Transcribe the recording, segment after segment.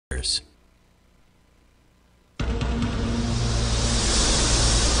years.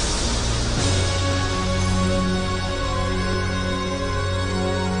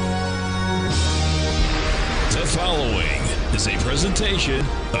 The following is a presentation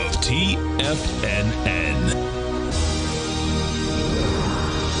of TFNN.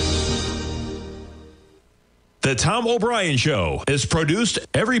 The Tom O'Brien Show is produced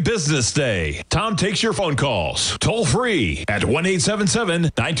every business day. Tom takes your phone calls toll free at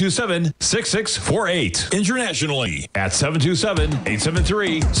 1-877-927-6648. Internationally at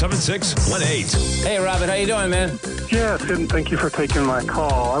 727-873-7618. Hey, Robert, how you doing, man? Yes, and thank you for taking my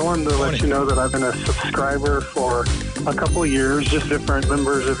call. I wanted to let you know that I've been a subscriber for a couple of years, just different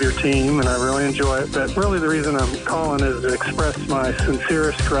members of your team, and I really enjoy it. But really the reason I'm calling is to express my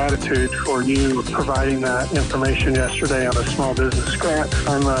sincerest gratitude for you providing that information yesterday on a small business grant.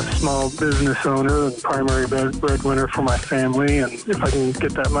 I'm a small business owner and primary breadwinner for my family, and if I can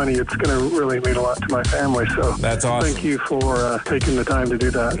get that money, it's going to really mean a lot to my family. So that's awesome. Thank you for taking the time to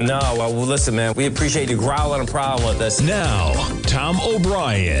do that. No, well, listen, man, we appreciate you growling and prowling with us. Now, Tom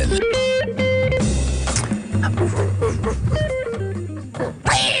O'Brien.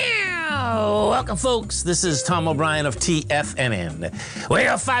 Welcome, folks. This is Tom O'Brien of TFNN. We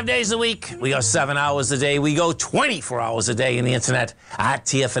go 5 days a week. We go 7 hours a day. We go 24 hours a day in the internet at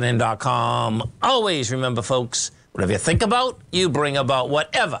TFNN.com. Always remember, folks, whatever you think about, you bring about.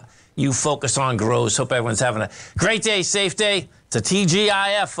 Whatever you focus on grows. Hope everyone's having a great day, safe day. It's a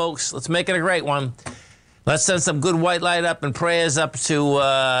TGIF, folks. Let's make it a great one. Let's send some good white light up and prayers up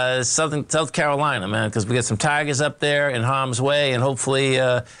to South Carolina, man, because we got some tigers up there in harm's way, and hopefully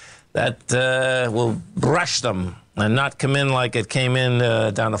that will brush them and not come in like it came in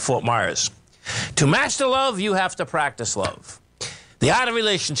down to Fort Myers. To master love, you have to practice love. The art of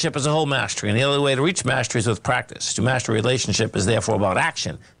relationship is a whole mastery, and the only way to reach mastery is with practice. To master a relationship is therefore about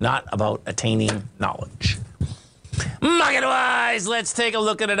action, not about attaining knowledge. Market-wise, let's take a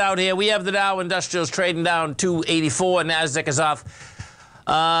look at it out here. We have the Dow Industrials trading down 284. NASDAQ is off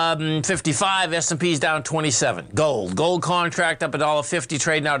 55. S&P's down 27. Gold contract up $1.50,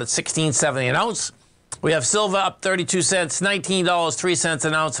 trading out at $16.70 an ounce. We have silver up 32 cents, $19.03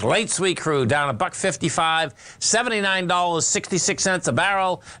 an ounce. Light sweet crude down $1.55, $79.66 a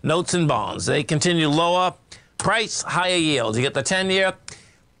barrel. Notes and bonds, they continue lower. Price, higher yield. You get the 10-year.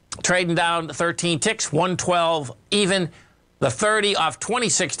 Trading down 13 ticks, 112 even. The 30 off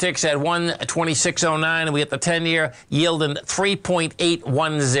 26 ticks at 126.09, and we get the 10-year yielding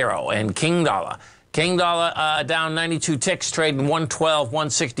 3.810. And King Dollar down 92 ticks, trading 112,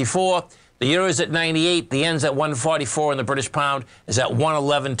 164. The euro is at 98, the yen's at 144, and the British pound is at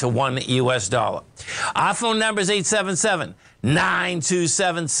 111 to 1 US dollar. Our phone number is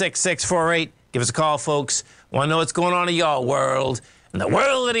 877-927-6648. Give us a call, folks. Want to know what's going on in your world. In the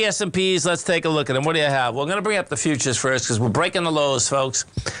world of the S&Ps, let's take a look at them. What do you have? We're going to bring up the futures first because we're breaking the lows, folks.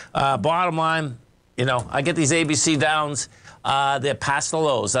 Bottom line, you know, I get these ABC downs. They're past the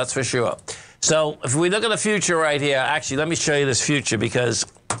lows, that's for sure. So if we look at the future right here, actually, let me show you this future because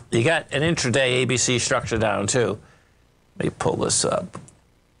you got an intraday ABC structure down, too. Let me pull this up.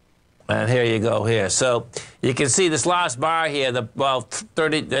 And here you go here. So you can see this last bar here,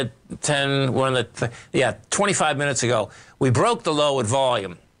 25 minutes ago. We broke the low with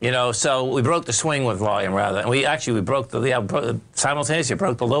volume, you know, so we broke the swing with volume, rather. And we broke simultaneously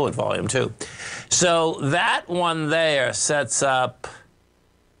broke the low with volume, too. So that one there sets up,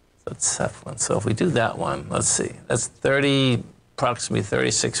 so if we do that one, let's see, that's approximately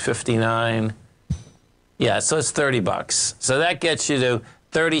 36.59. Yeah, so it's $30. So that gets you to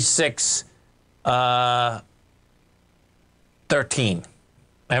 36.13.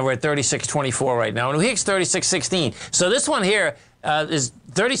 And we're at 36.24 right now. And we Hincks 36.16. So this one here is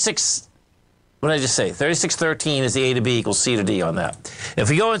 36, what did I just say? 36.13 is the A to B equals C to D on that. If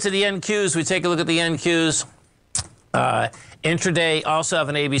we go into the NQs, we take a look at the NQs. Intraday also have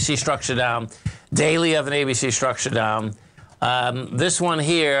an ABC structure down. Daily have an ABC structure down. This one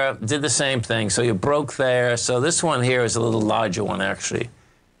here did the same thing. So you broke there. So this one here is a little larger one, actually.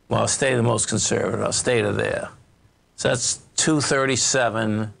 Well, I'll stay the most conservative. I'll stay to there. So that's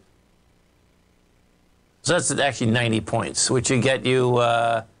 237. So that's actually 90 points, which would get you,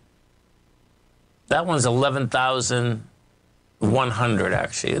 that one's 11,100,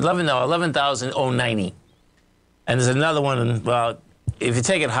 actually. 11,090. And there's another one, well, if you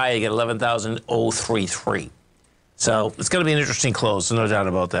take it higher, you get 11,033. So it's going to be an interesting close, so no doubt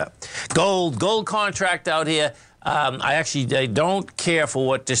about that. Gold contract out here. I don't care for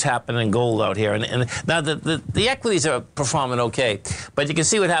what just happened in gold out here. And now the equities are performing okay, but you can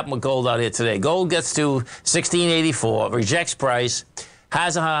see what happened with gold out here today. Gold gets to 1684, rejects price,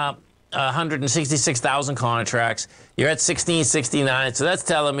 has 166,000 contracts. You're at 1669, so that's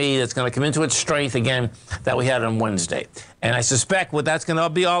telling me it's going to come into its strength again that we had on Wednesday. And I suspect what that's going to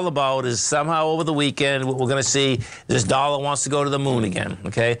be all about is somehow over the weekend, what we're going to see, this dollar wants to go to the moon again,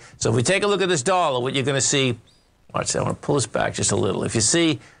 okay? So if we take a look at this dollar, what you're going to see, watch, I want to pull this back just a little. If you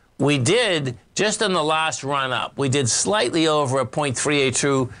see, we did, just in the last run up, we did slightly over a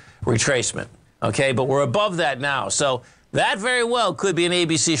 0.382 retracement, okay? But we're above that now. So that very well could be an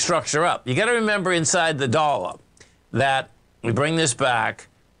ABC structure up. You got to remember inside the dollar that we bring this back,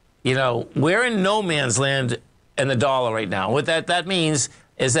 you know, we're in no man's land in the dollar right now. What that means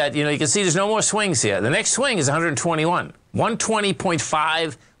is that, you know, you can see there's no more swings here. The next swing is 121,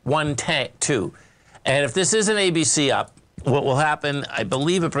 120.512. And if this is an ABC up, what will happen, I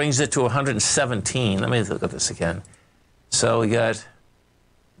believe it brings it to 117. Let me look at this again. So we got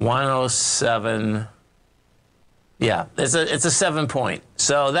 107. Yeah, it's a 7 point.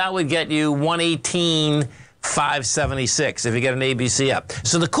 So that would get you 118.576 if you get an ABC up.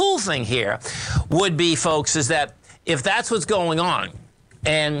 So the cool thing here would be, folks, is that if that's what's going on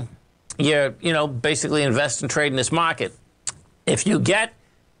and you're, you know, basically invest and trade in this market, if you get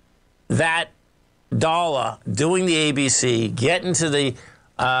that dollar doing the ABC, getting to the,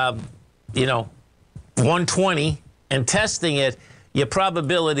 you know, 120 and testing it, your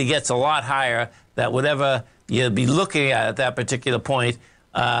probability gets a lot higher that whatever you'll be looking at that particular point,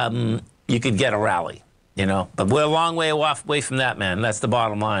 you could get a rally, you know. But we're a long way away from that, man. That's the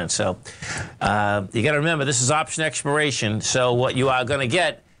bottom line. So you got to remember, this is option expiration. So what you are going to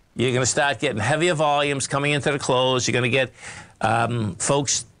get, you're going to start getting heavier volumes coming into the close. You're going to get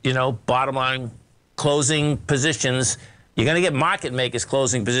folks, you know, bottom line closing positions. You're going to get market makers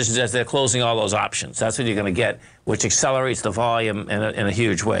closing positions as they're closing all those options. That's what you're going to get, which accelerates the volume in a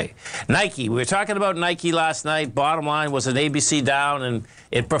huge way. Nike, we were talking about Nike last night. Bottom line was an ABC down, and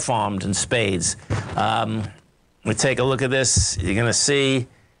it performed in spades. We take a look at this. You're going to see.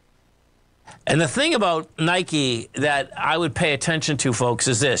 And the thing about Nike that I would pay attention to, folks,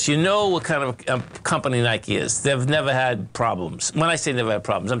 is this. You know what kind of company Nike is. They've never had problems. When I say never had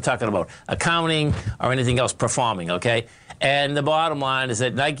problems, I'm talking about accounting or anything else performing, okay? And the bottom line is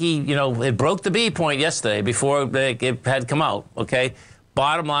that Nike, you know, it broke the B point yesterday before it had come out, okay?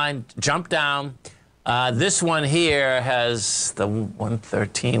 Bottom line, jumped down. This one here has the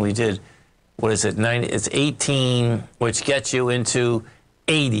 113 we did. What is it? 90, it's 18, which gets you into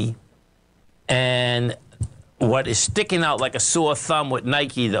 80. And what is sticking out like a sore thumb with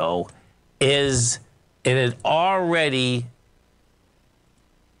Nike, though, is it had already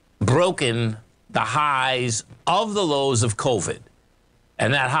broken the highs of the lows of COVID.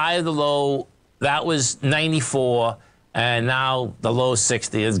 And that high of the low, that was 94, and now the low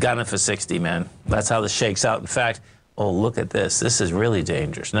 60. It's gunning for 60, man. That's how this shakes out. In fact, oh, look at this. This is really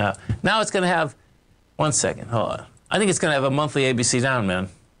dangerous. Now it's going to have, one second, hold on. I think it's going to have a monthly ABC down, man.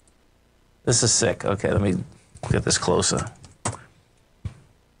 This is sick. Okay, let me get this closer.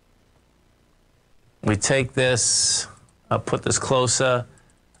 We take this, I'll put this closer.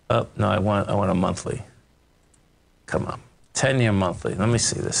 Oh, no, I want a monthly. Come on. 10-year monthly. Let me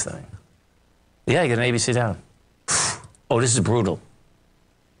see this thing. Yeah, you get an ABC down. Oh, this is brutal.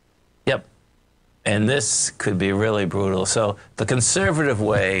 Yep. And this could be really brutal. So the conservative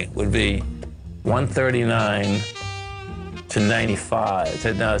way would be 139 to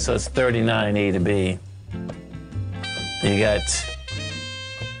 95. No, so it's 39 A to B. You got,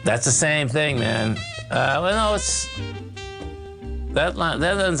 that's the same thing, man. Well, no, it's, that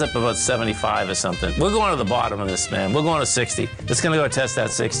ends up about 75 or something. We're going to the bottom of this, man. We're going to 60. It's going to go test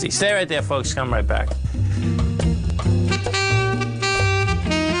that 60. Stay right there, folks. Come right back.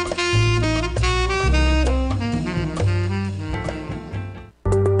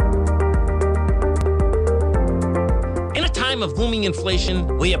 Of booming inflation,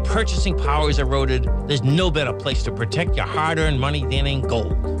 where your purchasing power is eroded, there's no better place to protect your hard-earned money than in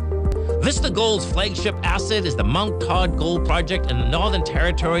gold. Vista Gold's flagship asset is the Mount Todd Gold Project in the Northern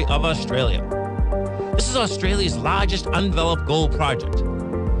Territory of Australia. This is Australia's largest undeveloped gold project.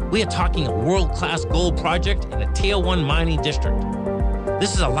 We are talking a world-class gold project in a Tier 1 mining district.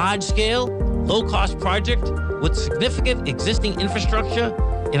 This is a large-scale, low-cost project with significant existing infrastructure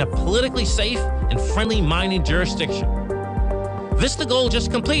in a politically safe and friendly mining jurisdiction. Vista Gold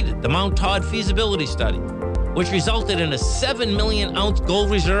just completed the Mount Todd feasibility study, which resulted in a 7 million ounce gold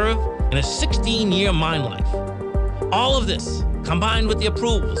reserve and a 16-year mine life. All of this, combined with the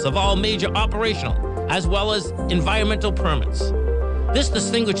approvals of all major operational as well as environmental permits. This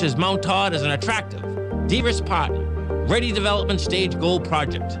distinguishes Mount Todd as an attractive, de-risk partner, ready development stage gold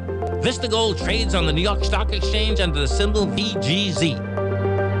project. Vista Gold trades on the New York Stock Exchange under the symbol VGZ.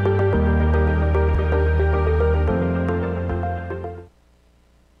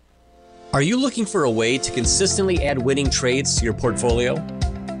 Are you looking for a way to consistently add winning trades to your portfolio?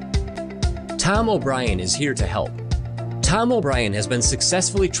 Tom O'Brien is here to help. Tom O'Brien has been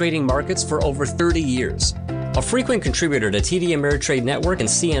successfully trading markets for over 30 years. A frequent contributor to TD Ameritrade Network and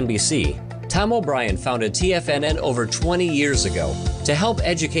CNBC, Tom O'Brien founded TFNN over 20 years ago to help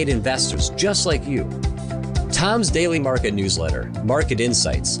educate investors just like you. Tom's daily market newsletter, Market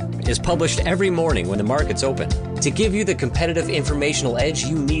Insights, is published every morning when the markets open to give you the competitive informational edge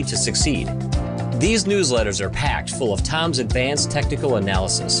you need to succeed. These newsletters are packed full of Tom's advanced technical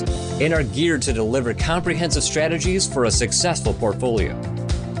analysis and are geared to deliver comprehensive strategies for a successful portfolio.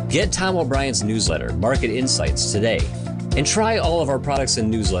 Get Tom O'Brien's newsletter, Market Insights, today and try all of our products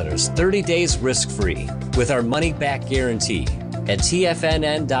and newsletters 30 days risk-free with our money-back guarantee at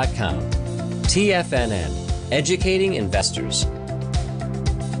TFNN.com. TFNN, educating investors.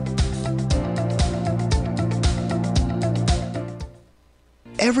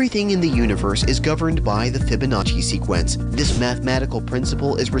 Everything in the universe is governed by the Fibonacci sequence. This mathematical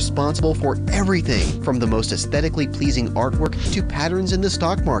principle is responsible for everything from the most aesthetically pleasing artwork to patterns in the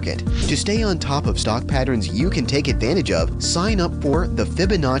stock market. To stay on top of stock patterns you can take advantage of, sign up for the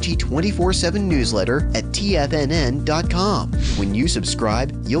Fibonacci 24/7 newsletter at TFNN.com. When you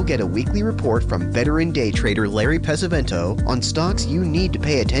subscribe, you'll get a weekly report from veteran day trader Larry Pesavento on stocks you need to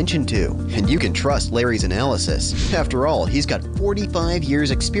pay attention to. And you can trust Larry's analysis. After all, he's got 45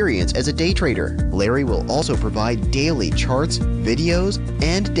 years experience as a day trader. Larry will also provide daily charts, videos,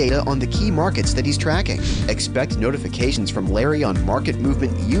 and data on the key markets that he's tracking. Expect notifications from Larry on market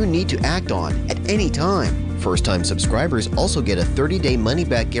movement you need to act on at any time. First-time subscribers also get a 30-day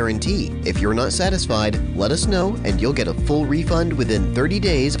money-back guarantee. If you're not satisfied, let us know and you'll get a full refund within 30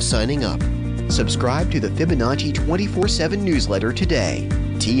 days of signing up. Subscribe to the Fibonacci 24/7 newsletter today.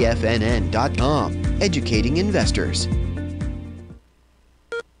 TFNN.com, educating investors.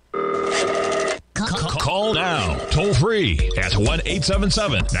 Call now, toll free at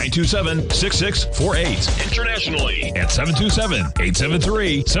 1-877-927-6648. Internationally at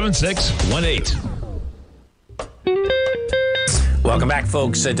 727-873-7618. Welcome back,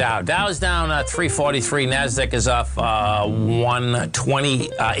 folks. Dow is down 343. NASDAQ is off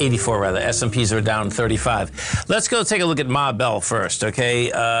 120.84 rather. S&Ps are down 35. Let's go take a look at Ma Bell first,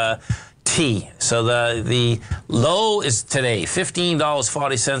 okay? T. So the low is today,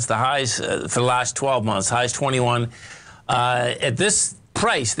 $15.40. The highs for the last 12 months, highs 21. At this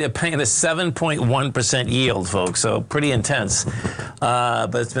price, they're paying a 7.1% yield, folks. So pretty intense.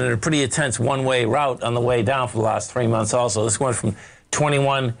 But it's been a pretty intense one-way route on the way down for the last 3 months also. This went from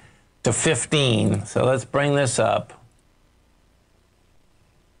 21 to 15. So let's bring this up.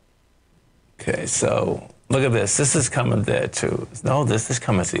 Okay, so look at this. This is coming there, too. No, this is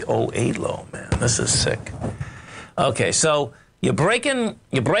coming to the 08 low, man. This is sick. Okay, so you're breaking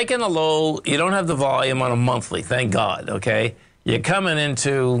a low. You don't have the volume on a monthly, thank God, okay? You're coming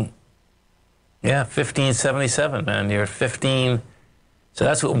into, 1577, man. You're at 15. So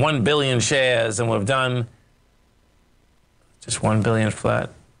that's what 1 billion shares, and we've done just 1 billion flat.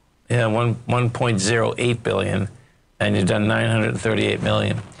 Yeah, 1.08 billion, and you've done 938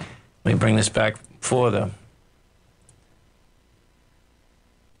 million. Let me bring this back further.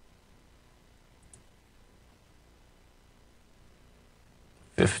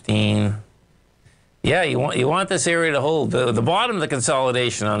 15. Yeah, you want this area to hold. The bottom of the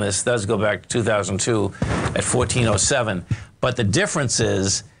consolidation on this does go back to 2002 at 1407. But the difference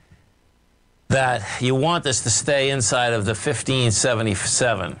is that you want this to stay inside of the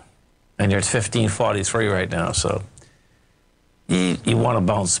 1577. And you're at 1543 right now. So you want to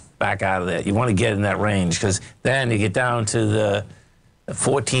bounce back out of that. You want to get in that range, because then you get down to the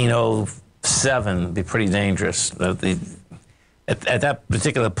 1407. It'd be pretty dangerous. At that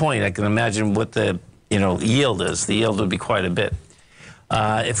particular point, I can imagine what the yield is. The yield would be quite a bit.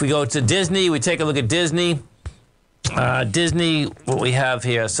 If we go to Disney, we take a look at Disney. Disney, what we have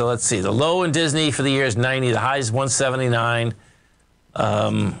here. So let's see. The low in Disney for the year is 90. The high is 179.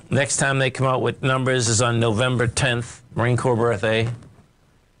 Next time they come out with numbers is on November 10th, Marine Corps birthday.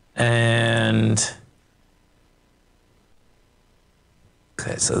 And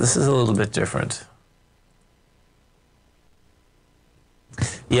okay, so this is a little bit different.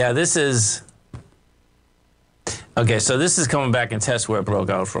 Yeah, this is okay. So this is coming back and test where it broke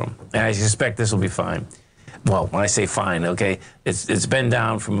out from, and I suspect this will be fine. Well, when I say fine, okay, it's been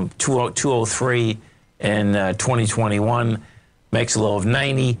down from 203 in 2021, makes a low of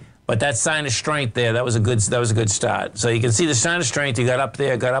 90. But that sign of strength there, that was a good start. So you can see the sign of strength. You got up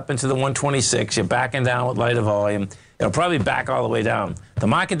there, got up into the 126. You're backing down with lighter volume. It'll probably back all the way down. The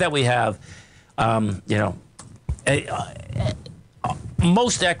market that we have,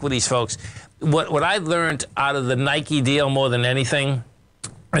 most equities, folks, what I learned out of the Nike deal more than anything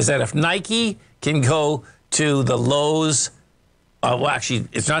is that if Nike can go to the lows, well, actually,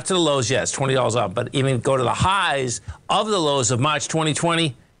 it's not to the lows yet, it's $20 off, but even go to the highs of the lows of March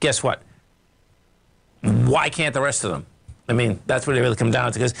 2020, guess what? Why can't the rest of them? I mean, that's what it really comes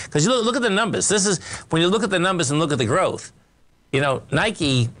down to. Because you look at the numbers. This is, when you look at the numbers and look at the growth, you know,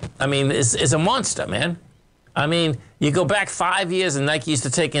 Nike, I mean, is a monster, man. I mean, you go back 5 years and Nike used to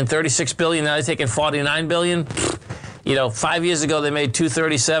take in $36 billion, now they're taking $49 billion. You know, 5 years ago they made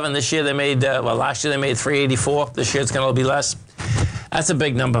 $237. This year they made, well, last year they made $384. This year it's going to be less. That's a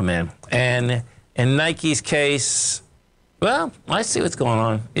big number, man. And in Nike's case, well, I see what's going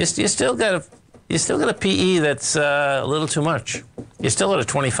on. You still got a PE that's a little too much. You're still at a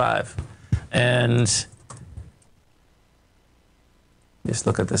 25. And just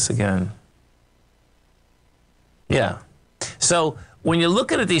look at this again. Yeah. So when you're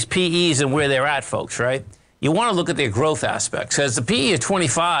looking at these PEs and where they're at, folks, right, you want to look at their growth aspects. Because the PE is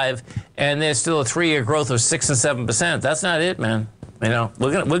 25 and there's still a 3-year growth of 6 and 7%. That's not it, man. You know,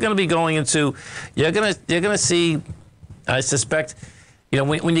 we're gonna be going into, you're gonna see, I suspect, you know,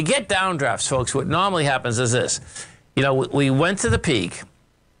 when you get downdrafts, folks, what normally happens is this. You know, we went to the peak,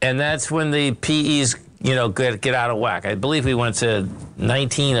 and that's when the PEs, you know, get out of whack. I believe we went to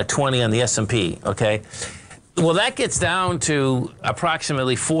 19 or 20 on the S&P, okay? Well, that gets down to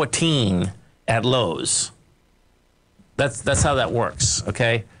approximately 14 at lows. That's how that works,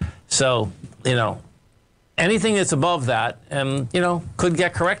 okay? So, you know, anything that's above that, you know, could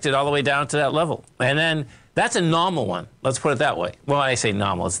get corrected all the way down to that level. And then that's a normal one. Let's put it that way. Well, I say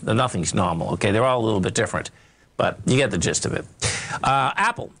normal. Nothing's normal, okay? They're all a little bit different, but you get the gist of it.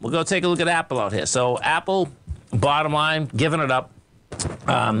 Apple. We'll go take a look at Apple out here. So Apple, bottom line, giving it up.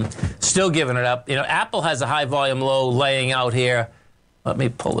 Still giving it up. You know, Apple has a high volume low laying out here. Let me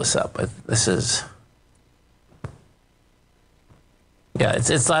pull this up. This is, yeah,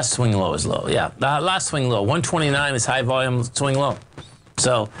 its last swing low is low. Yeah, last swing low. 129 is high volume swing low.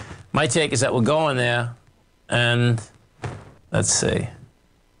 So my take is that we're going there, and let's see,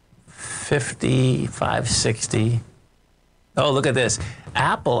 55, 60. Oh, look at this.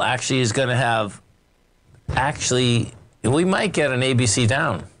 Apple actually is going to have, we might get an ABC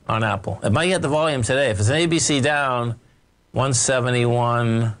down on Apple. It might get the volume today. If it's an ABC down,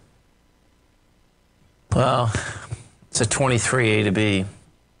 171, well, it's a 23 A to B,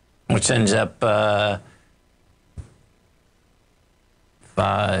 which ends up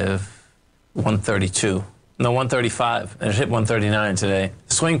 132. No, 135. And it hit 139 today.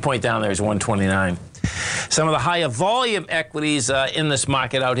 The swing point down there is 129. Some of the higher volume equities in this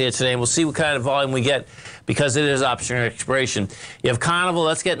market out here today, and we'll see what kind of volume we get because it is option expiration. You have Carnival,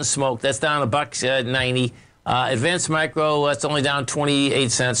 that's getting smoked. That's down $1.90. Advanced Micro, that's only down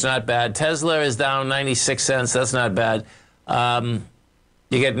 28 cents, not bad. Tesla is down 96 cents, that's not bad.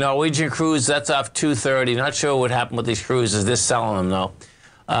 You get Norwegian Cruise, that's off 230. Not sure what happened with these cruises. They're selling them, though.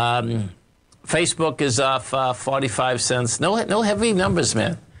 Facebook is off 45 cents. No heavy numbers,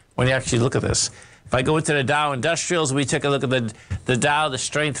 man, when you actually look at this. If I go into the Dow Industrials, we take a look at the Dow, the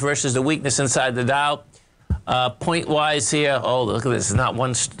strength versus the weakness inside the Dow. Point-wise here, oh, look at this.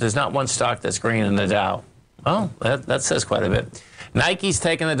 There's not one stock that's green in the Dow. Oh, that says quite a bit. Nike's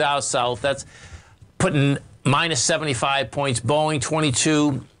taking the Dow south. That's putting minus 75 points. Boeing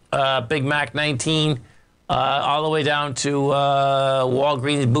 22, Big Mac 19, all the way down to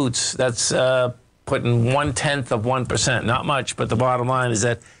Walgreens Boots. That's putting 1/10 of 1%. Not much, but the bottom line is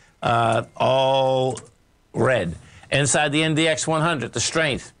that all red. Inside the NDX 100, the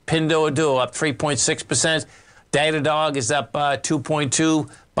strength, Pinduoduo up 3.6%. Datadog is up 2.2.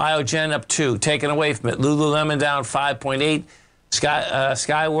 Biogen up 2, taken away from it. Lululemon down 5.8.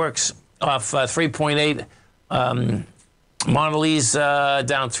 Skyworks off 3.8. Mondelez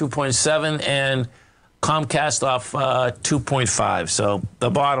down 2.7, and Comcast off 2.5. So the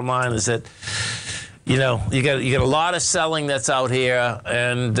bottom line is that, you know, you get a lot of selling that's out here,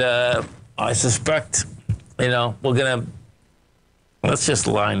 and I suspect, you know, we're gonna, let's just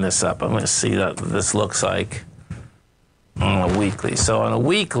line this up. I'm gonna see what this looks like on a weekly. So on a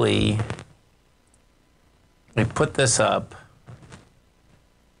weekly, we put this up.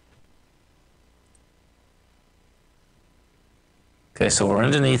 Okay, so we're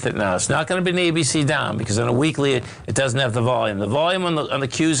underneath it now. It's not going to be an ABC down because on a weekly it doesn't have the volume. The volume on the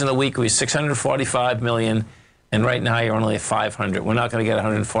Qs in the weekly is 645 million, and right now you're only at 500. We're not going to get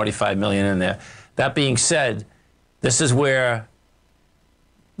 145 million in there. That being said, this is where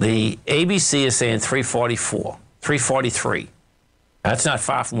the ABC is saying 344. 343. That's not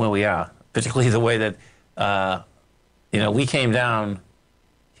far from where we are, particularly the way that, you know, we came down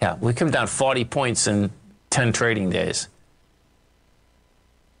Yeah, we come down 40 points in 10 trading days.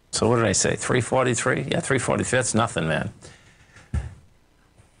 So what did I say, 343? Yeah, 343, that's nothing, man.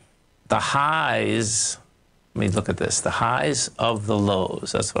 The highs, let me look at this. The highs of the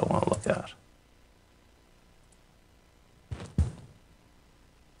lows, that's what I want to look at.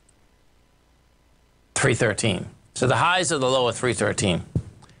 $313. So the highs of the low are 313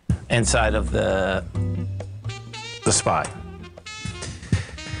 inside of the SPY.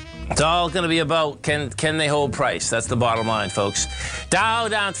 It's all going to be about can they hold price. That's the bottom line, folks. Dow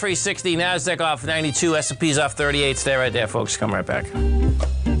down 360, NASDAQ off 92, S&P's off 38. Stay right there, folks. Come right back.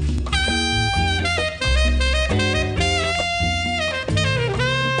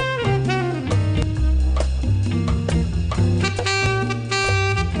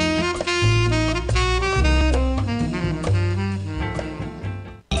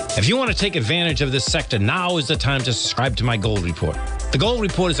 If you want to take advantage of this sector, now is the time to subscribe to my Gold Report. The Gold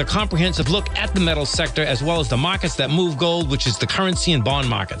Report is a comprehensive look at the metals sector as well as the markets that move gold, which is the currency and bond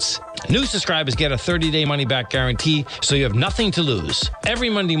markets. New subscribers get a 30-day money-back guarantee, so you have nothing to lose. Every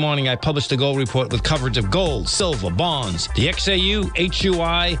Monday morning, I publish the Gold Report with coverage of gold, silver, bonds, the XAU,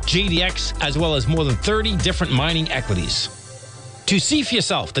 HUI, GDX, as well as more than 30 different mining equities. To see for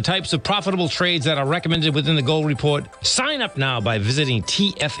yourself the types of profitable trades that are recommended within the Gold Report, sign up now by visiting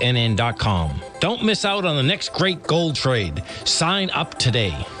TFNN.com. Don't miss out on the next great gold trade. Sign up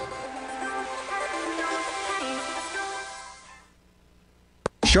today.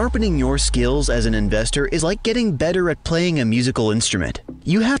 Sharpening your skills as an investor is like getting better at playing a musical instrument.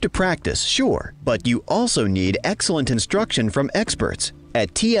 You have to practice, sure, but you also need excellent instruction from experts.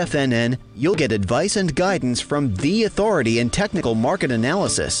 At TFNN, you'll get advice and guidance from the authority in technical market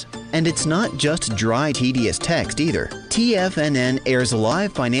analysis. And it's not just dry, tedious text either. TFNN airs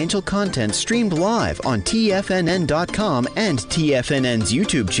live financial content streamed live on TFNN.com and TFNN's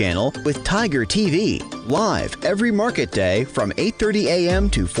YouTube channel with Tiger TV, live every market day from 8:30 a.m.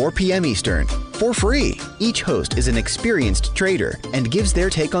 to 4 p.m. Eastern, for free. Each host is an experienced trader and gives their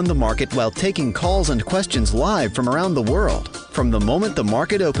take on the market while taking calls and questions live from around the world. From the moment the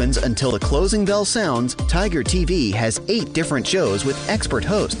market opens until the closing bell sounds, Tiger TV has 8 different shows with expert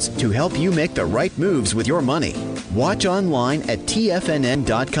hosts to help you make the right moves with your money. Watch online at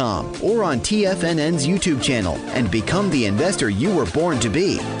TFNN.com or on TFNN's YouTube channel and become the investor you were born to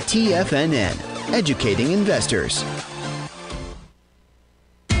be. TFNN, educating investors.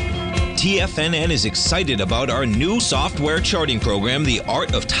 TFNN is excited about our new software charting program, The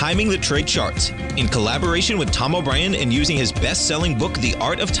Art of Timing the Trade Charts. In collaboration with Tom O'Brien and using his best-selling book, The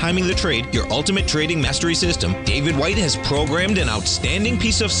Art of Timing the Trade, Your Ultimate Trading Mastery System, David White has programmed an outstanding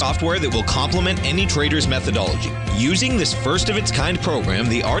piece of software that will complement any trader's methodology. Using this first-of-its-kind program,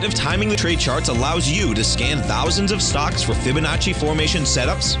 The Art of Timing the Trade Charts allows you to scan thousands of stocks for Fibonacci formation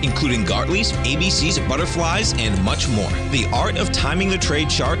setups, including Gartley's, ABC's, butterflies, and much more. The Art of Timing the Trade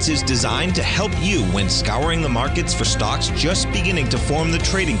Charts is designed to help you when scouring the markets for stocks just beginning to form the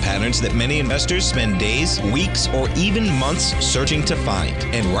trading patterns that many investors spend days, weeks, or even months searching to find.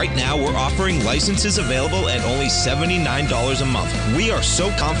 And right now, we're offering licenses available at only $79 a month. We are so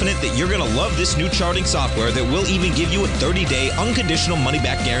confident that you're going to love this new charting software that will even give you a 30-day unconditional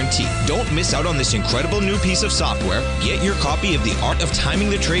money-back guarantee. Don't miss out on this incredible new piece of software. Get your copy of The Art of Timing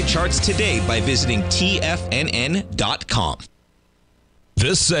the Trade Charts today by visiting TFNN.com.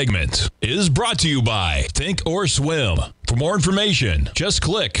 This segment is brought to you by Thinkorswim. For more information, just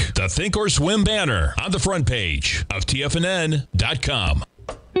click the Thinkorswim banner on the front page of TFNN.com.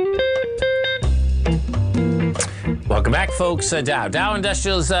 Welcome back, folks. Dow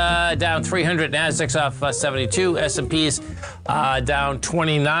Industrials down 300, NASDAQ's off 72, S&P's down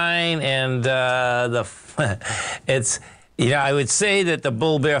 29, and it's, you know, I would say that the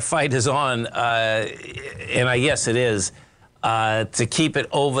bull-bear fight is on, and I guess it is, to keep it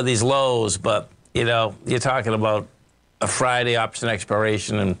over these lows, but, you know, you're talking about a Friday option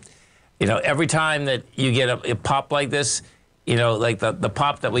expiration, and, you know, every time that you get a pop like this, you know, like the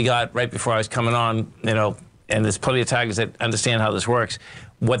pop that we got right before I was coming on, you know, and there's plenty of targets that understand how this works.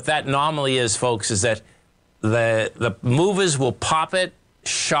 What that normally is, folks, is that the movers will pop it,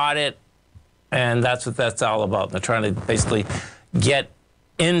 short it, and that's what that's all about. They're trying to basically get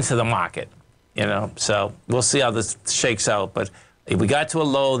into the market, you know. So we'll see how this shakes out. But we got to a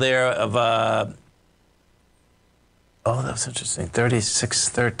low there of, oh, that was interesting,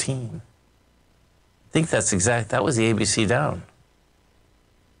 36.13. I think that's exact. That was the ABC down.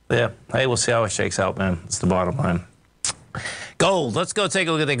 Yeah. Hey, we'll see how it shakes out, man. It's the bottom line. Gold. Let's go take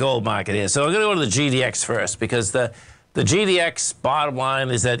a look at the gold market here. So we're going to go to the GDX first, because the GDX bottom line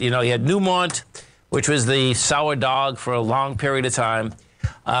is that, you know, you had Newmont, which was the sour dog for a long period of time.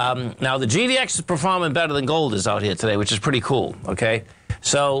 Now, the GDX is performing better than gold is out here today, which is pretty cool, okay?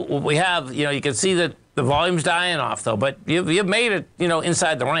 So what we have, you know, you can see that the volume's dying off, though, but you've made it, you know,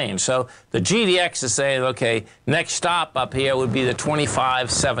 inside the range. So the GDX is saying, okay, next stop up here would be the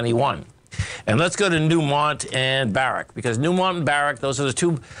 2571. And let's go to Newmont and Barrick, because Newmont and Barrick, those are the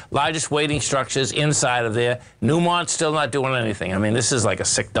two largest weighting structures inside of there. Newmont's still not doing anything. I mean, this is like a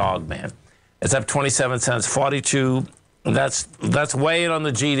sick dog, man. It's up 27 cents, 42. That's weighing on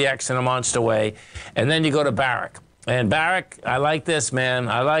the GDX in a monster way. And then you go to Barrick. And Barrick, I like this, man.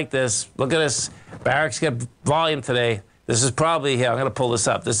 I like this. Look at this. Barrick's got volume today. This is probably here. I'm going to pull this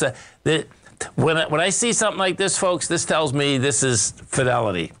up. When I see something like this, folks, this tells me this is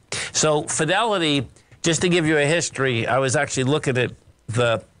Fidelity. So Fidelity, just to give you a history, I was actually looking at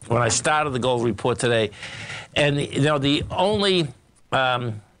when I started the gold report today, and you know the only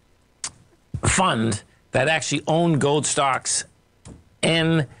fund that actually owned gold stocks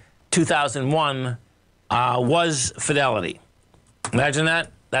in 2001 was Fidelity. Imagine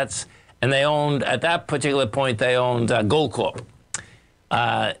that. And they owned, at that particular point, they owned Goldcorp.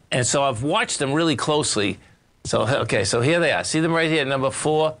 And so I've watched them really closely. So, okay, so here they are. See them right here, number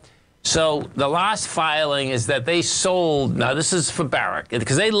 4. So the last filing is that they sold, now this is for Barrick,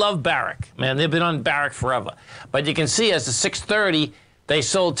 because they love Barrick. Man, they've been on Barrick forever. But you can see as of 6:30, they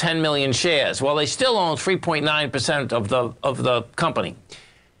sold 10 million shares. Well, they still own 3.9% of the company.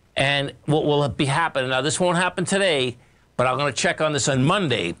 And what will be happening, now this won't happen today, but I'm going to check on this on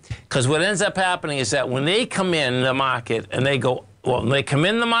Monday, because what ends up happening is that when they come in the market and they go, well, when they come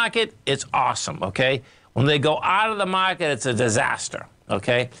in the market, it's awesome, okay? When they go out of the market, it's a disaster,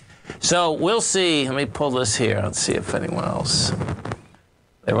 okay? So we'll see. Let me pull this here and see if anyone else.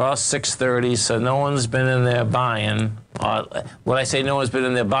 They were all 6:30, so no one's been in there buying. When I say no one's been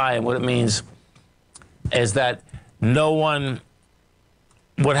in there buying, what it means is that no one,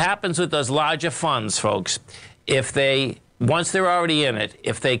 what happens with those larger funds, folks, if they, once they're already in it,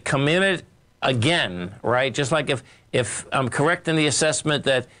 if they come in it again, right, just like if I'm correct in the assessment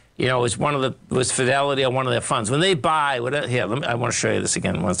that, you know, was Fidelity on one of their funds, when they buy, here, I want to show you this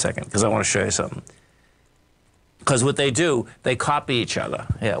again, 1 second, because I want to show you something. Because what they do, they copy each other.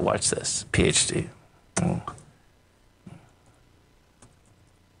 Yeah, watch this, PhD. Oh.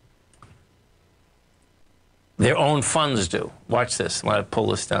 Their own funds do. Watch this. I'm going to pull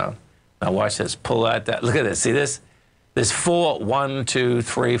this down. Now watch this. Pull out that. Look at this. See this? There's 4, 1, 2,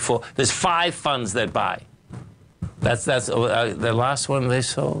 3, 4. There's 5 funds that buy. That's the last one they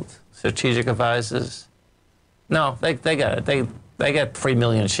sold. Strategic Advisors. No, they got it. They got 3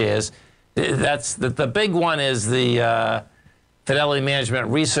 million shares. That's the big one is the Fidelity Management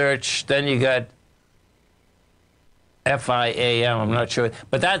Research. Then you got FIAM. I'm not sure,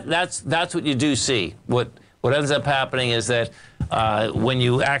 but that's what you do see. What ends up happening is that when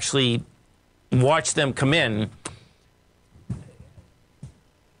you actually watch them come in,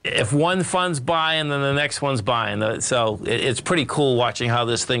 if one fund's buying, then the next one's buying. So it's pretty cool watching how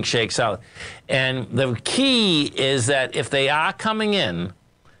this thing shakes out. And the key is that if they are coming in,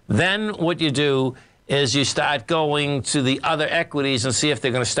 then what you do is you start going to the other equities and see if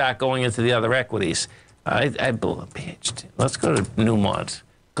they're going to start going into the other equities. I believe PhD. Let's go to Newmont,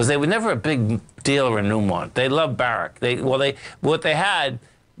 because they were never a big dealer in Newmont. They loved Barrick. They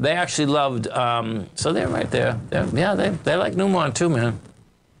actually loved. So they're right there. They like Newmont too, man.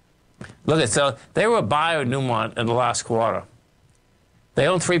 Look at, so they were a buyer of Newmont in the last quarter. They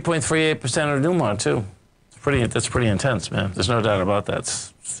own 3.38% of Newmont too. That's pretty intense, man. There's no doubt about that.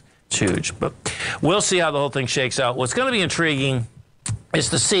 It's huge. But we'll see how the whole thing shakes out. What's going to be intriguing is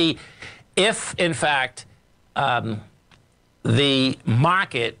to see if, in fact, the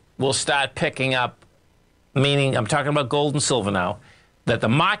market will start picking up, meaning I'm talking about gold and silver now, that the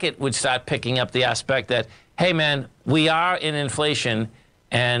market would start picking up the aspect that, hey, man, we are in inflation,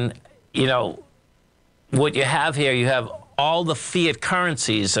 and, you know, what you have here, you have all the fiat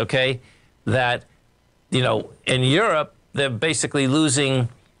currencies, okay, that, you know, in Europe, they're basically losing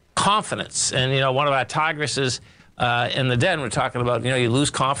confidence. And, you know, one of our Tigresses in the den, we're talking about, you know, you lose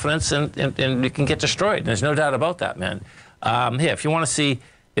confidence and you can get destroyed. There's no doubt about that, man. Here, if you want to see,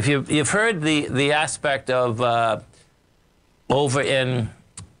 if you've heard the aspect of over in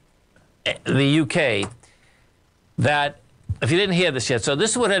the UK, that, if you didn't hear this yet, so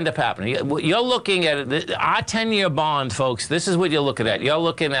this is what ended up happening. You're looking at our 10-year bond, folks. This is what you're looking at. You're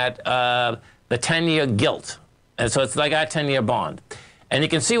looking at the 10-year gilt. And so it's like our 10-year bond. And you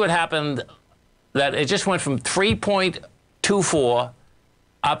can see what happened, that it just went from 3.24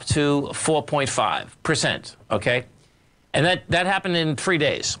 up to 4.5%, okay? And that happened in 3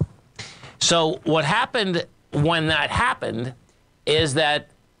 days. So what happened when that happened is that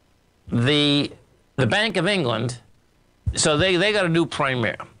the Bank of England, so they got a new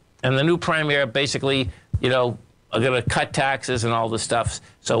premier, and the new premier basically, are going to cut taxes and all this stuff.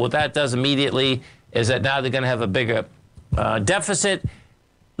 So what that does immediately is that now they're going to have a bigger deficit.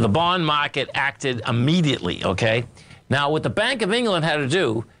 The bond market acted immediately, okay? Now, what the Bank of England had to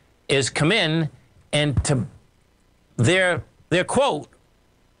do is come in and their quote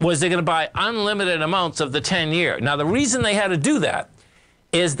was they're going to buy unlimited amounts of the 10-year. Now, the reason they had to do that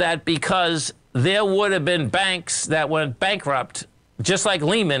is that because there would have been banks that went bankrupt, just like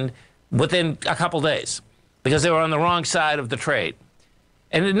Lehman, within a couple days because they were on the wrong side of the trade.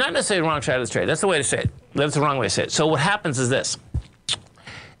 And not necessarily the wrong side of the trade. That's the way to say it. That's the wrong way to say it. So what happens is this,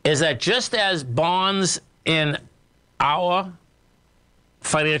 is that just as bonds in our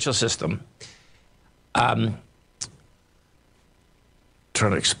financial system, trying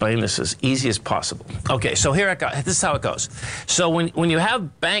to explain this as easy as possible. Okay, so here it goes. This is how it goes. So when you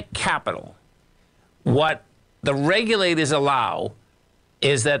have bank capital, what the regulators allow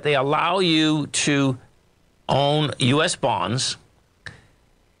is that they allow you to own U.S. bonds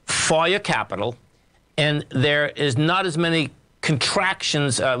for your capital, and there is not as many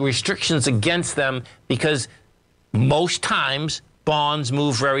restrictions against them because most times bonds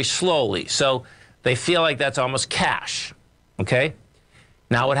move very slowly. So they feel like that's almost cash, okay?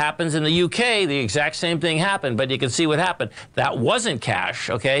 Now what happens in the UK, the exact same thing happened, but you can see what happened. That wasn't cash,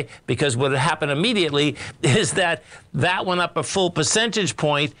 okay? Because what happened immediately is that went up a full percentage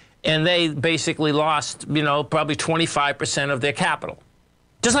point and they basically lost, probably 25% of their capital.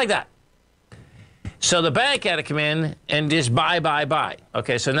 Just like that. So the bank had to come in and just buy.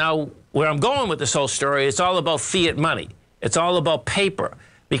 Okay, so now where I'm going with this whole story, it's all about fiat money. It's all about paper.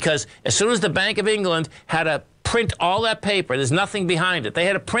 Because as soon as the Bank of England had to print all that paper, there's nothing behind it. They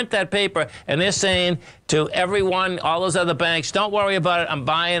had to print that paper, and they're saying to everyone, all those other banks, don't worry about it. I'm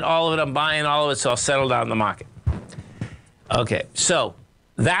buying all of it, so I'll settle down the market. Okay, so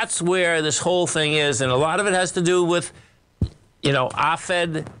that's where this whole thing is, and a lot of it has to do with, our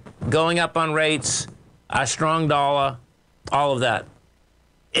Fed going up on rates, our strong dollar, all of that.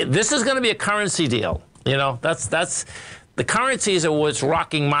 This is going to be a currency deal. That's the currencies are what's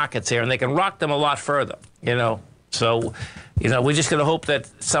rocking markets here, and they can rock them a lot further. So, we're just going to hope that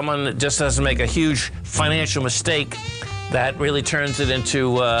someone just doesn't make a huge financial mistake that really turns it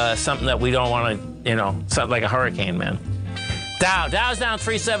into something that we don't want to, something like a hurricane, man. Dow's down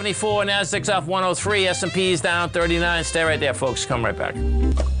 374, Nasdaq's off 103, S&P's down 39. Stay right there, folks. Come right back.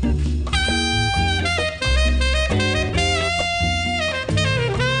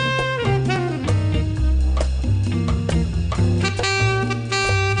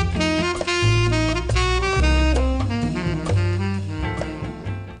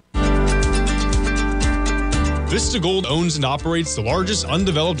 Vista Gold owns and operates the largest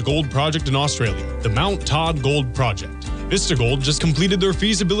undeveloped gold project in Australia, the Mount Todd Gold Project. Vista Gold just completed their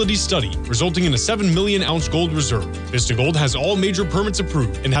feasibility study, resulting in a 7 million ounce gold reserve. Vista Gold has all major permits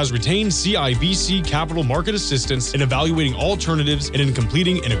approved and has retained CIBC capital market assistance in evaluating alternatives and in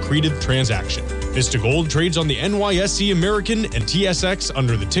completing an accretive transaction. Vista Gold trades on the NYSE American and TSX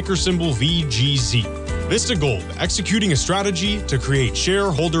under the ticker symbol VGZ. Vista Gold, executing a strategy to create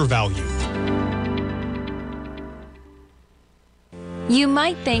shareholder value. You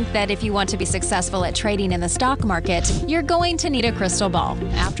might think that if you want to be successful at trading in the stock market, you're going to need a crystal ball.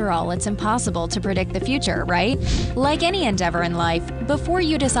 After all, it's impossible to predict the future, right? Like any endeavor in life, before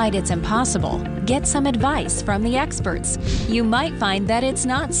you decide it's impossible, get some advice from the experts. You might find that it's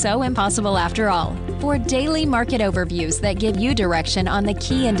not so impossible after all. For daily market overviews that give you direction on the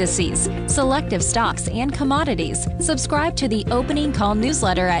key indices, selective stocks, and commodities, subscribe to the Opening Call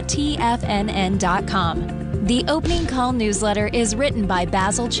newsletter at TFNN.com. The Opening Call newsletter is written by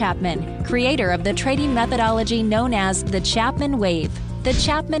Basil Chapman, creator of the trading methodology known as the Chapman Wave. The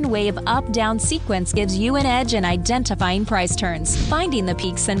Chapman Wave up-down sequence gives you an edge in identifying price turns, finding the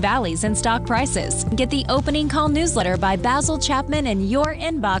peaks and valleys in stock prices. Get the Opening Call newsletter by Basil Chapman in your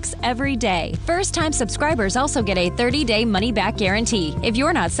inbox every day. First-time subscribers also get a 30-day money-back guarantee. If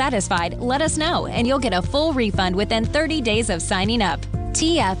you're not satisfied, let us know, and you'll get a full refund within 30 days of signing up.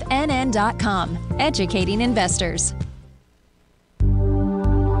 TFNN.com, educating investors.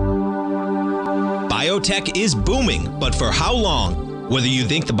 Biotech is booming, but for how long? Whether you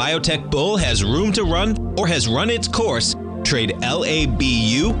think the biotech bull has room to run or has run its course, trade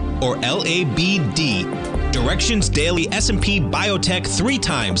LABU or LABD. Direction's daily S&P Biotech 3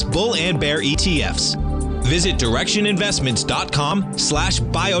 times bull and bear ETFs. Visit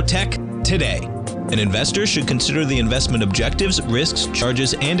directioninvestments.com/biotech today. An investor should consider the investment objectives, risks,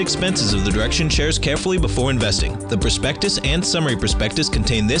 charges, and expenses of the Direction shares carefully before investing. The prospectus and summary prospectus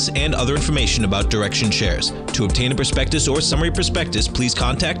contain this and other information about Direction shares. To obtain a prospectus or summary prospectus, please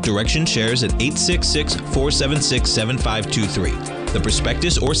contact Direction Shares at 866-476-7523. The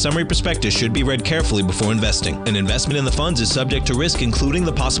prospectus or summary prospectus should be read carefully before investing. An investment in the funds is subject to risk, including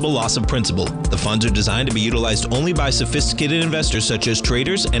the possible loss of principal. The funds are designed to be utilized only by sophisticated investors such as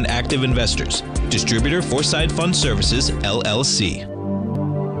traders and active investors. Distributor Foreside Fund Services, LLC.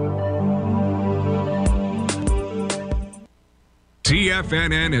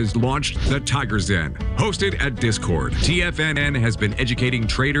 TFNN has launched the Tiger's Den. Hosted at Discord, TFNN has been educating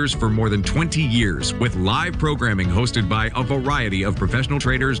traders for more than 20 years with live programming hosted by a variety of professional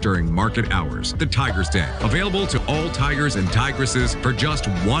traders during market hours. The Tiger's Den, available to all tigers and tigresses for just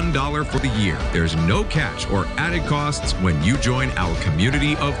 $1 for the year. There's no catch or added costs when you join our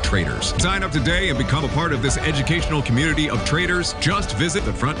community of traders. Sign up today and become a part of this educational community of traders. Just visit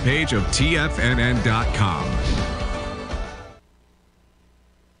the front page of TFNN.com.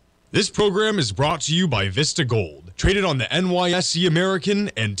 This program is brought to you by Vista Gold, traded on the NYSE American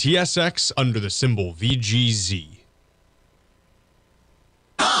and TSX under the symbol VGZ.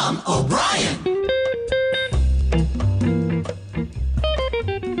 Tom O'Brien.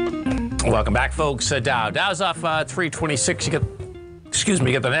 Welcome back, folks. Dow's off 326. You get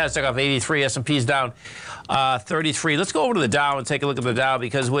the Nasdaq off 83. S&P's down 33. Let's go over to the Dow and take a look at the Dow,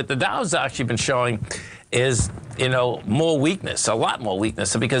 because what the Dow's actually been showing is, more weakness, a lot more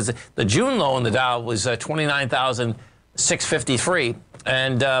weakness, because the June low in the Dow was 29,653,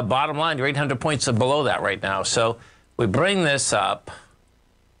 and bottom line, you're 800 points below that right now. So we bring this up,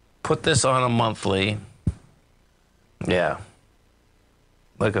 put this on a monthly. Yeah.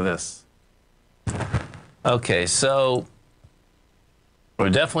 Look at this. Okay, so we're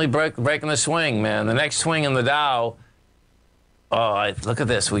definitely breaking the swing, man. The next swing in the Dow, look at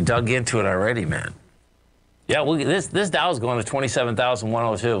this. We dug into it already, man. Yeah, this Dow's going to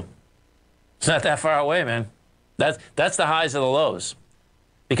 27,102. It's not that far away, man. That's the highs of the lows.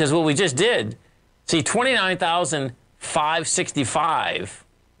 Because what we just did, see, 29,565.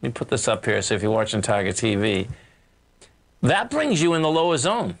 Let me put this up here so if you're watching Tiger TV. That brings you in the lower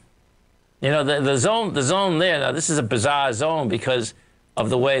zone. The zone there, now this is a bizarre zone because of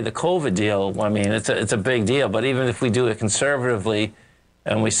the way the COVID deal, I mean, it's a big deal. But even if we do it conservatively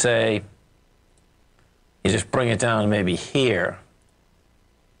and we say, you just bring it down maybe here,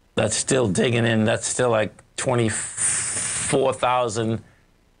 that's still digging in. That's still like 24,000.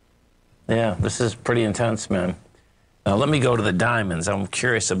 Yeah, this is pretty intense, man. Now, let me go to the diamonds. I'm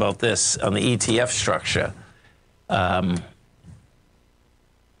curious about this on the ETF structure.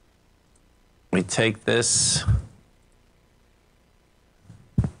 We take this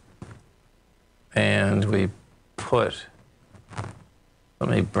and we put, let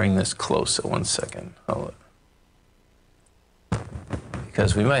me bring this closer 1 second. Hold it.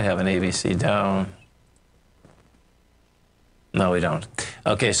 Because we might have an ABC down. No, we don't.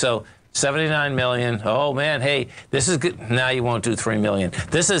 Okay, so 79 million. Oh, man, hey, this is good. Now you won't do 3 million.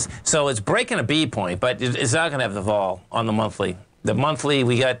 So it's breaking a B point, but it's not going to have the vol on the monthly. The monthly,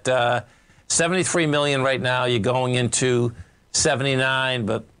 we got 73 million right now. You're going into 79,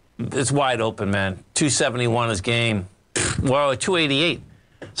 but it's wide open, man. 271 is game. Well, 288.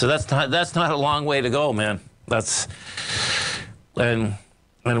 So that's not a long way to go, man. And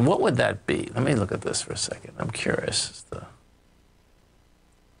what would that be? Let me look at this for a second. I'm curious.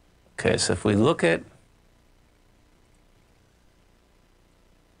 Okay, so if we look at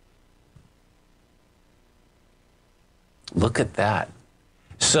that.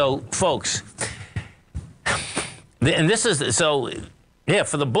 So, folks, and this is so. Yeah,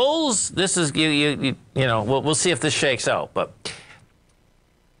 for the bulls, this is we'll see if this shakes out. But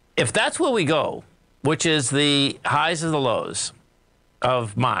if that's where we go, which is the highs and the lows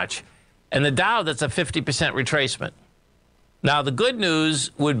of March, and the Dow, that's a 50% retracement. Now, the good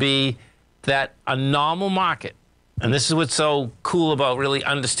news would be that a normal market, and this is what's so cool about really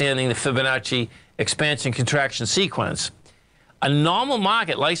understanding the Fibonacci expansion contraction sequence, a normal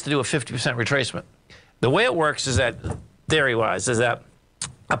market likes to do a 50% retracement. The way it works is that, theory-wise, is that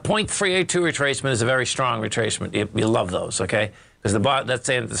a 0.382 retracement is a very strong retracement. You love those, okay? Because that's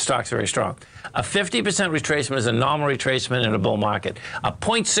saying that the stock's very strong. A 50% retracement is a normal retracement in a bull market. A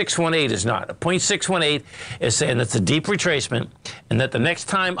 0.618 is not. A 0.618 is saying that's a deep retracement and that the next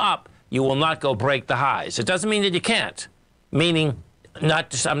time up, you will not go break the highs. It doesn't mean that you can't, meaning I'm not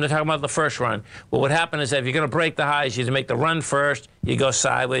talking about the first run. What would happen is that if you're going to break the highs, you make the run first, you go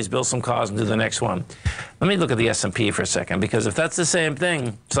sideways, build some cause, and do the next one. Let me look at the S&P for a second, because if that's the same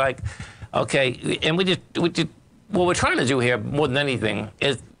thing, it's like Okay, and what we're trying to do here more than anything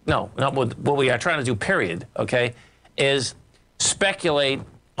is, what we are trying to do, period, okay, is speculate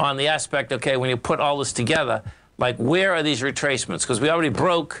on the aspect, okay, when you put all this together, like where are these retracements? Because we already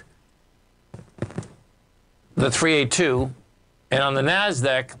broke the 382, and on the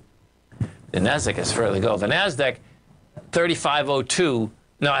NASDAQ is further to go. The NASDAQ, 3502.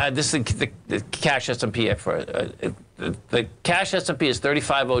 No, this is the cash S&P. The cash S&P is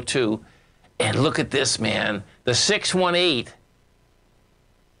 3502, and look at this, man. The 618.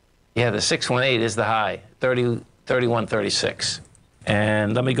 Yeah, the 618 is the high, 3136.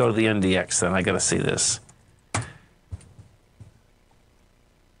 And let me go to the NDX then. I got to see this.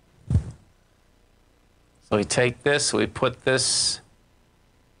 So we take this, we put this,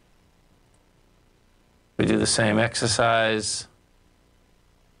 we do the same exercise.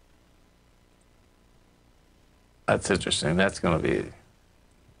 That's interesting. That's going to be,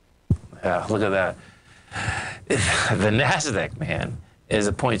 yeah, look at that. The NASDAQ, man, is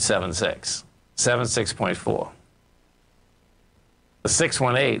a 0.76, 76.4. The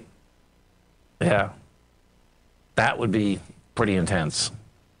 618, yeah, that would be pretty intense.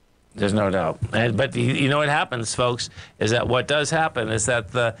 There's no doubt. But you know what happens, folks, is that what does happen is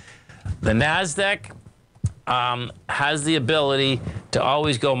that the NASDAQ has the ability to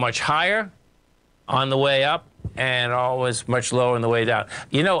always go much higher on the way up and always much lower on the way down.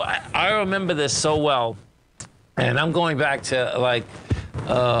 You know, I remember this so well, and I'm going back to like,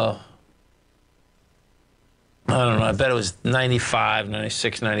 I don't know, I bet it was 95,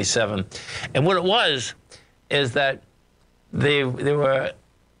 96, 97. And what it was is that there were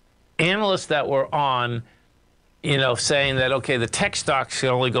analysts that were on, you know, saying that, okay, the tech stocks can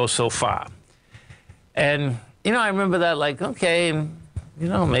only go so far. And, you know, I remember that like, okay, you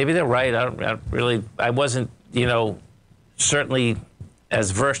know, maybe they're right. I wasn't, you know, certainly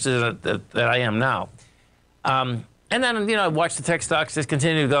as versed as that I am now. And then, you know, I watched the tech stocks just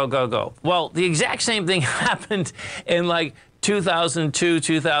continue to go, go, go. Well, the exact same thing happened in like 2002,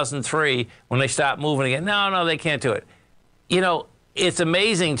 2003 when they stopped moving again. No, they can't do it. You know, it's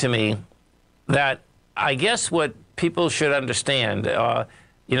amazing to me that I guess what people should understand,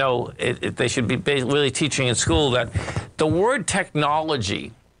 you know, they should be really teaching in school that the word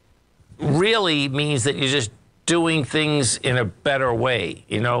technology really means that you're just doing things in a better way.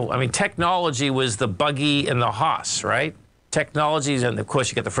 You know, I mean, technology was the buggy and the horse, right? Technology, and of course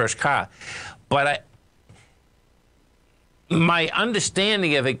you get the first car. But my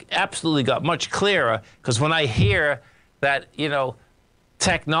understanding of it absolutely got much clearer because when I hear that, you know,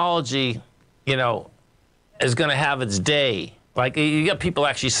 technology, you know, is going to have its day. Like, you got people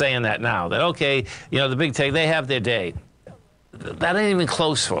actually saying that now, that, okay, you know, the big tech, they have their day. That ain't even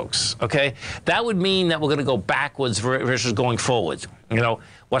close, folks, okay? That would mean that we're going to go backwards versus going forwards. You know,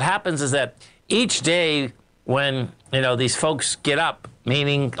 what happens is that each day when, you know, these folks get up,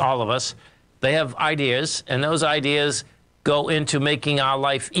 meaning all of us, they have ideas, and those ideas go into making our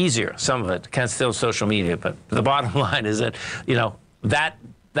life easier. Some of it can still social media, but the bottom line is that, you know, that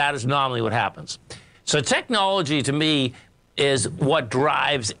is normally what happens. So technology, to me, is what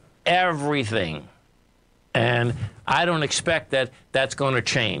drives everything. And I don't expect that that's going to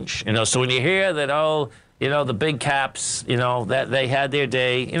change. You know, so when you hear that, oh, you know, the big caps, you know, that they had their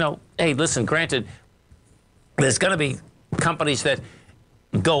day, you know, hey, listen, granted, there's going to be companies that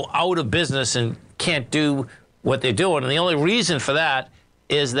go out of business and can't do what they're doing. And the only reason for that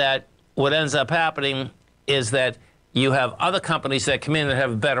is that what ends up happening is that you have other companies that come in and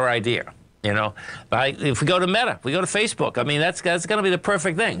have a better idea. You know, if we go to Meta, if we go to Facebook, I mean, that's going to be the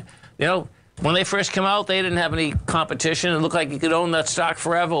perfect thing. You know, when they first come out, they didn't have any competition. It looked like you could own that stock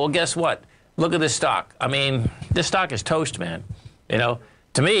forever. Well, guess what? Look at this stock. I mean, this stock is toast, man. You know,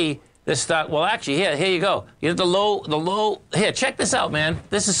 to me, this stock, well, actually, here you go. You have the low, here, check this out, man.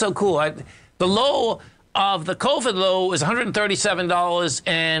 This is so cool. The low of the COVID low is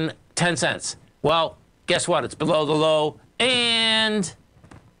 $137.10. Well, guess what? It's below the low, and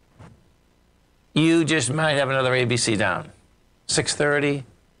you just might have another ABC down. 630.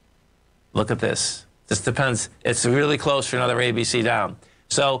 Look at this. This depends. It's really close for another ABC down.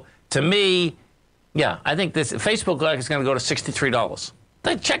 So to me, yeah, I think this Facebook is going to go to $63.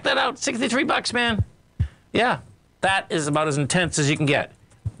 Check that out. 63 bucks, man. Yeah, that is about as intense as you can get.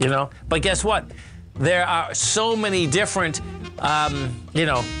 You know. But guess what? There are so many different, you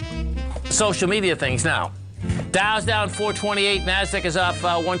know, social media things now. Dow's down 428, NASDAQ is off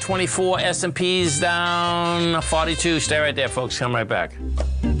 124, S&P's down 42. Stay right there, folks. Come right back.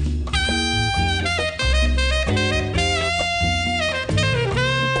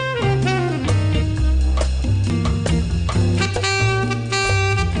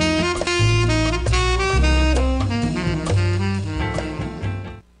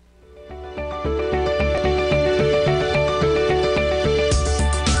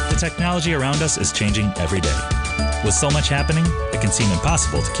 technology around us is changing every day. With so much happening, it can seem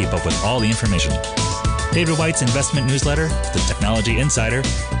impossible to keep up with all the information. David White's investment newsletter, The Technology Insider,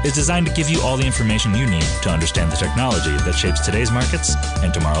 is designed to give you all the information you need to understand the technology that shapes today's markets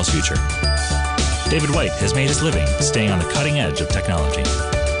and tomorrow's future. David White has made his living staying on the cutting edge of technology.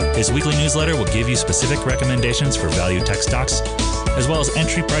 His weekly newsletter will give you specific recommendations for value tech stocks, as well as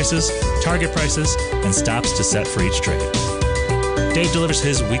entry prices, target prices, and stops to set for each trade. Dave delivers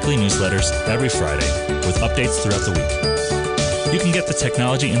his weekly newsletters every Friday with updates throughout the week. You can get the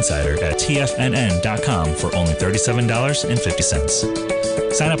Technology Insider at TFNN.com for only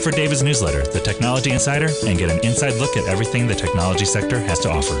 $37.50. Sign up for David's newsletter, The Technology Insider, and get an inside look at everything the technology sector has to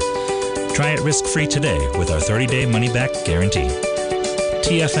offer. Try it risk-free today with our 30-day money-back guarantee.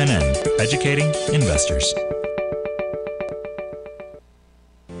 TFNN, educating investors.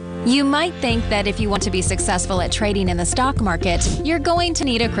 You might think that if you want to be successful at trading in the stock market, you're going to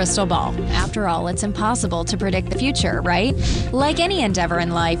need a crystal ball. After all, it's impossible to predict the future, right? Like any endeavor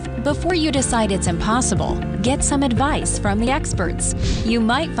in life, before you decide it's impossible, get some advice from the experts. You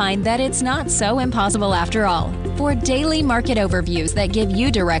might find that it's not so impossible after all. For daily market overviews that give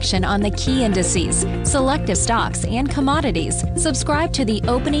you direction on the key indices, selective stocks, and commodities, subscribe to the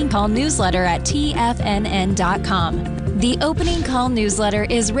Opening Call newsletter at TFNN.com. The Opening Call newsletter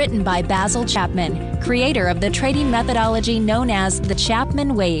is written by Basil Chapman, creator of the trading methodology known as the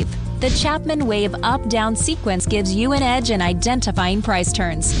Chapman Wave. The Chapman Wave up-down sequence gives you an edge in identifying price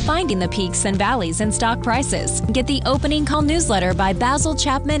turns, finding the peaks and valleys in stock prices. Get the Opening Call newsletter by Basil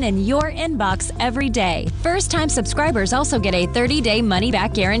Chapman in your inbox every day. First-time subscribers also get a 30-day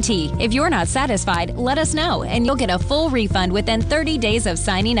money-back guarantee. If you're not satisfied, let us know, and you'll get a full refund within 30 days of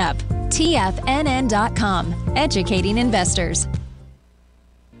signing up. TFNN.com, educating investors.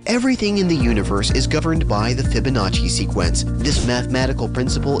 Everything in the universe is governed by the Fibonacci sequence. This mathematical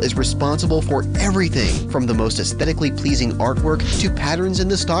principle is responsible for everything from the most aesthetically pleasing artwork to patterns in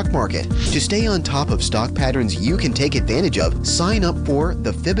the stock market. To stay on top of stock patterns you can take advantage of, sign up for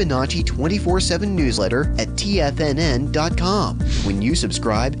the Fibonacci 24/7 newsletter at TFNN.com. When you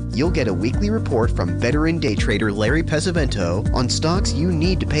subscribe, you'll get a weekly report from veteran day trader Larry Pesavento on stocks you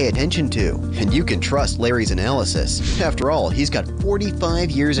need to pay attention to. And you can trust Larry's analysis. After all, he's got 45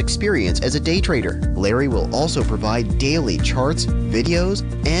 years experience as a day trader. Larry will also provide daily charts, videos,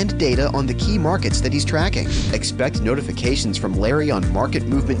 and data on the key markets that he's tracking. Expect notifications from Larry on market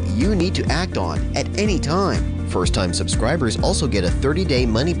movement you need to act on at any time. First-time subscribers also get a 30-day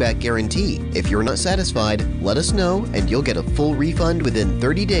money-back guarantee. If you're not satisfied, let us know and you'll get a full refund within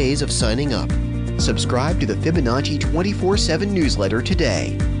 30 days of signing up. Subscribe to the Fibonacci 24/7 newsletter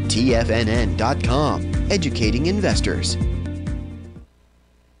today. TFNN.com, educating investors.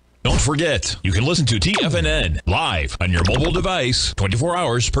 Don't forget, you can listen to TFNN live on your mobile device 24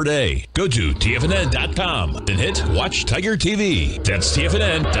 hours per day. Go to TFNN.com, then hit Watch Tiger TV. That's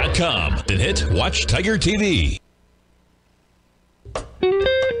TFNN.com, then hit Watch Tiger TV.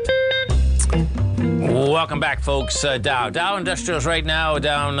 Welcome back, folks. Dow Industrials right now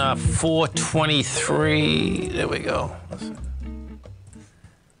down 423. There we go.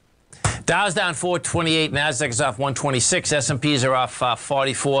 Dow's down 428, Nasdaq is off 126, S&Ps are off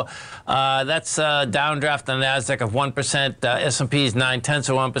 44. That's a downdraft on the Nasdaq of 1%, S&Ps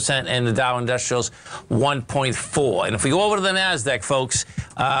 0.9%, and the Dow Industrials 1.4. And if we go over to the Nasdaq, folks,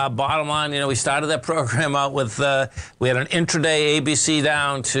 bottom line, we started that program out with, we had an intraday ABC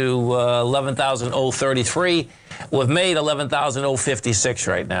down to 11,033. We've made 11,056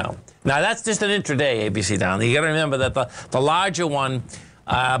 right now. Now, that's just an intraday ABC down. You got to remember that the larger one,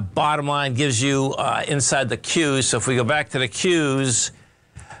 bottom line gives you inside the Qs. So if we go back to the Qs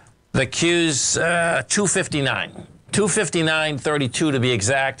 259. 259.32 to be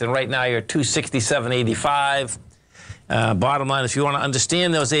exact, and right now you're 267.85. Bottom line, if you want to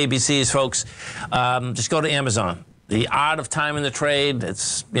understand those ABCs, folks, just go to Amazon. The Art of Timing the Trade,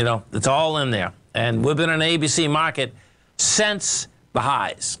 it's all in there. And we've been in an ABC market since the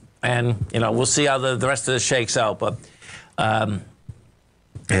highs. And, we'll see how the rest of this shakes out. But,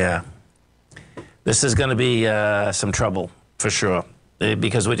 yeah, this is going to be some trouble for sure,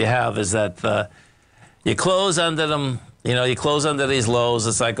 because what you have is that you close under them, you close under these lows.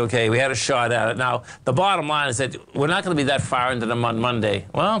 It's like, okay, we had a shot at it. Now, the bottom line is that we're not going to be that far into them on Monday.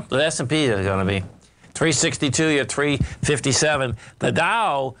 Well, the S&P is going to be 362, you're 357. The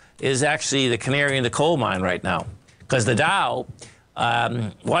Dow is actually the canary in the coal mine right now, because the Dow,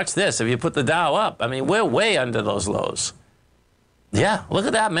 watch this, if you put the Dow up, I mean, we're way under those lows. Yeah, look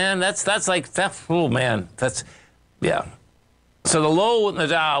at that, man. That's like, oh, man. Yeah. So the low in the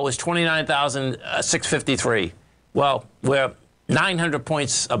Dow was 29,653. Well, we're 900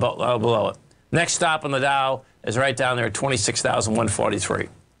 points below it. Next stop on the Dow is right down there at 26,143.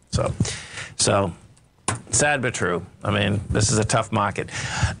 So sad but true. I mean, this is a tough market.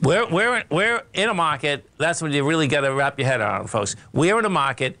 We're in a market, that's what you really got to wrap your head around, folks. We're in a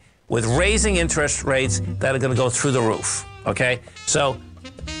market with raising interest rates that are going to go through the roof, okay? So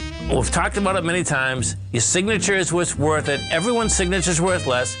we've talked about it many times. Your signature is what's worth it. Everyone's signature is worth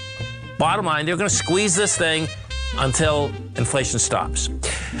less. Bottom line, they're going to squeeze this thing until inflation stops.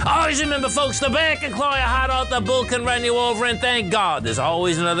 Always remember, folks, the bear can claw your heart out, the bull can run you over, and thank God there's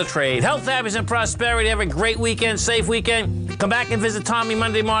always another trade. Health, happiness, and prosperity. Have a great weekend, safe weekend. Come back and visit Tommy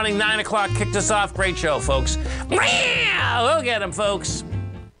Monday morning, 9 o'clock. Kicked us off. Great show, folks. We'll get him, folks.